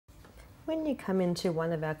When you come into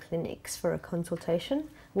one of our clinics for a consultation,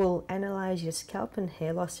 we'll analyse your scalp and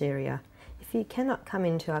hair loss area. If you cannot come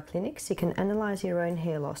into our clinics, you can analyse your own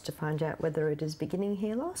hair loss to find out whether it is beginning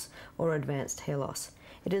hair loss or advanced hair loss.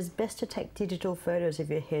 It is best to take digital photos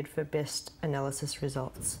of your head for best analysis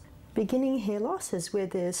results. Beginning hair loss is where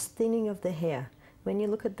there's thinning of the hair. When you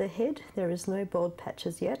look at the head, there is no bald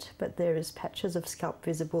patches yet, but there is patches of scalp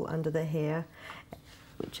visible under the hair,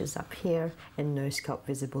 which is up here, and no scalp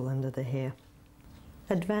visible under the hair.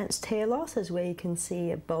 Advanced hair loss is where you can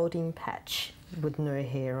see a balding patch with no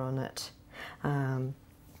hair on it. To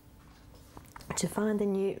find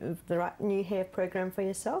the right new hair program for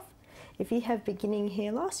yourself, if you have beginning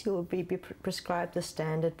hair loss, you will be prescribed the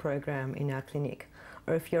standard program in our clinic.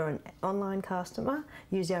 Or if you're an online customer,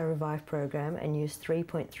 use our Revive program and use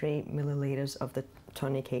 3.3 millilitres of the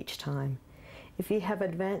tonic each time. If you have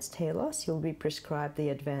advanced hair loss, you'll be prescribed the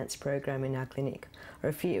advanced program in our clinic. Or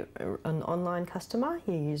if you're an online customer,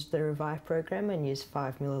 you use the Revive program and use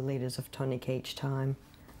 5 millilitres of tonic each time.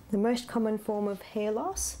 The most common form of hair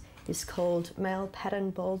loss is called male pattern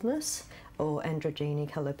baldness or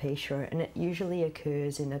androgenic alopecia, and it usually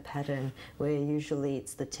occurs in a pattern where usually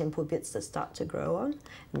it's the temple bits that start to grow on,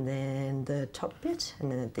 and then the top bit,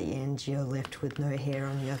 and then at the end you're left with no hair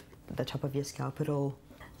on the top of your scalp at all.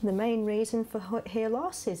 The main reason for hair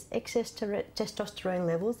loss is excess testosterone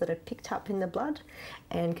levels that are picked up in the blood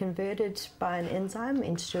and converted by an enzyme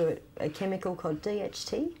into a chemical called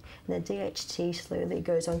DHT. And the DHT slowly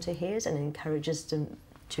goes onto hairs and encourages them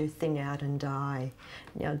to thin out and die.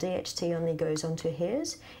 Now, DHT only goes onto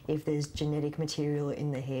hairs if there's genetic material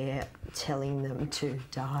in the hair telling them to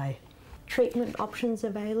die. Treatment options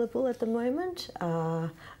available at the moment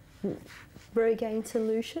are Rogaine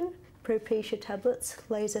solution, Propecia tablets,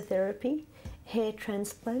 laser therapy, hair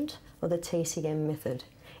transplant, or the TCM method.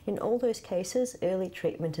 In all those cases, early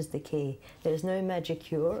treatment is the key. There is no magic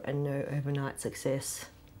cure and no overnight success.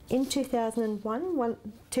 In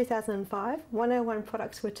 2005, 101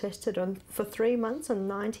 products were tested for 3 months on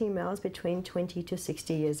 90 males between 20 to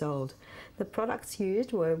 60 years old. The products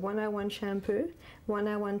used were 101 shampoo,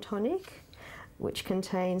 101 tonic, which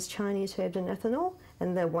contains Chinese herbs and ethanol,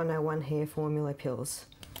 and the 101 hair formula pills.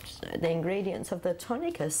 So the ingredients of the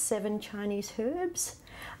tonic are 7 Chinese herbs,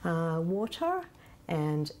 water,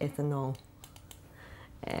 and ethanol.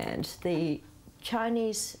 And the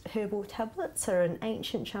Chinese herbal tablets are an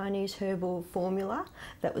ancient Chinese herbal formula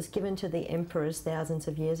that was given to the emperors thousands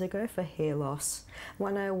of years ago for hair loss.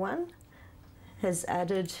 101 has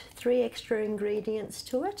added 3 extra ingredients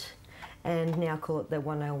to it and now call it the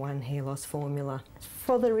 101 hair loss formula.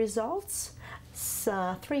 For the results,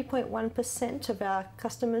 3.1% of our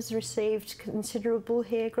customers received considerable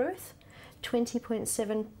hair growth,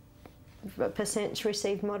 20.7%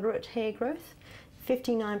 received moderate hair growth,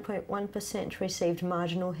 59.1% received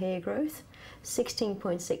marginal hair growth,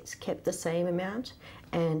 16.6% kept the same amount,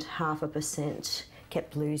 and 0.5%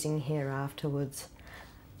 kept losing hair afterwards.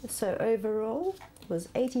 So overall, it was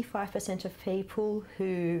 85% of people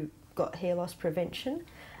who got hair loss prevention,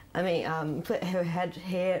 who had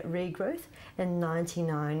hair regrowth, and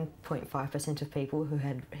 99.5% of people who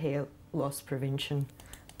had hair loss prevention.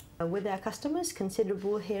 With our customers,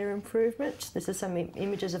 considerable hair improvement. This is some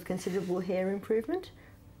images of considerable hair improvement.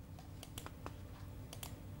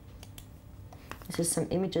 This is some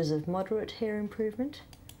images of moderate hair improvement.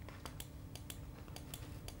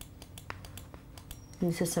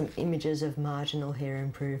 And this is some images of marginal hair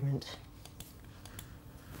improvement.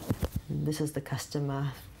 And this is the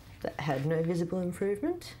customer that had no visible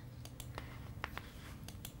improvement.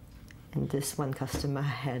 And this one customer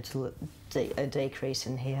had a decrease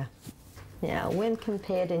in hair. Now, when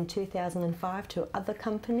compared in 2005 to other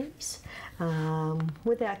companies,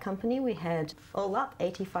 with our company we had all up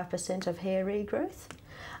 85% of hair regrowth.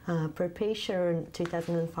 Propecia in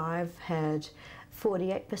 2005 had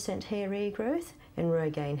 48% hair regrowth, and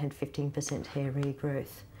Rogaine had 15% hair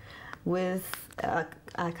regrowth. With our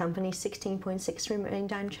company, 16.6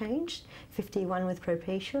 remained unchanged, 51 with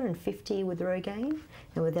Propecia and 50 with Rogaine.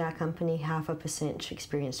 And with our company, 0.5%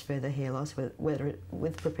 experienced further hair loss, with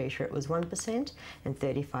Propecia it was 1% and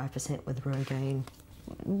 35% with Rogaine.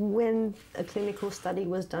 When a clinical study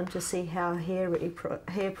was done to see how hair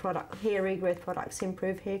regrowth products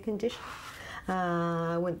improve hair condition,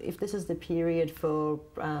 if this is the period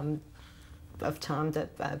of time that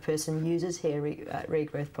a person uses hair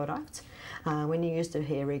regrowth products. When you use the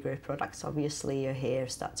hair regrowth products, obviously your hair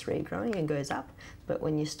starts regrowing and goes up, but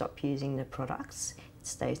when you stop using the products, it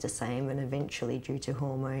stays the same, and eventually due to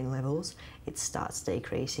hormone levels it starts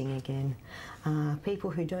decreasing again. People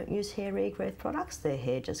who don't use hair regrowth products, their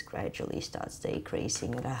hair just gradually starts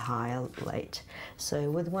decreasing at a higher rate. So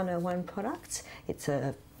with 101 products, it's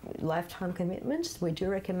a lifetime commitment. We do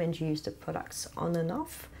recommend you use the products on and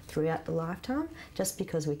off throughout the lifetime, just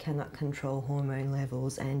because we cannot control hormone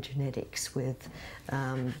levels and genetics with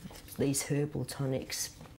these herbal tonics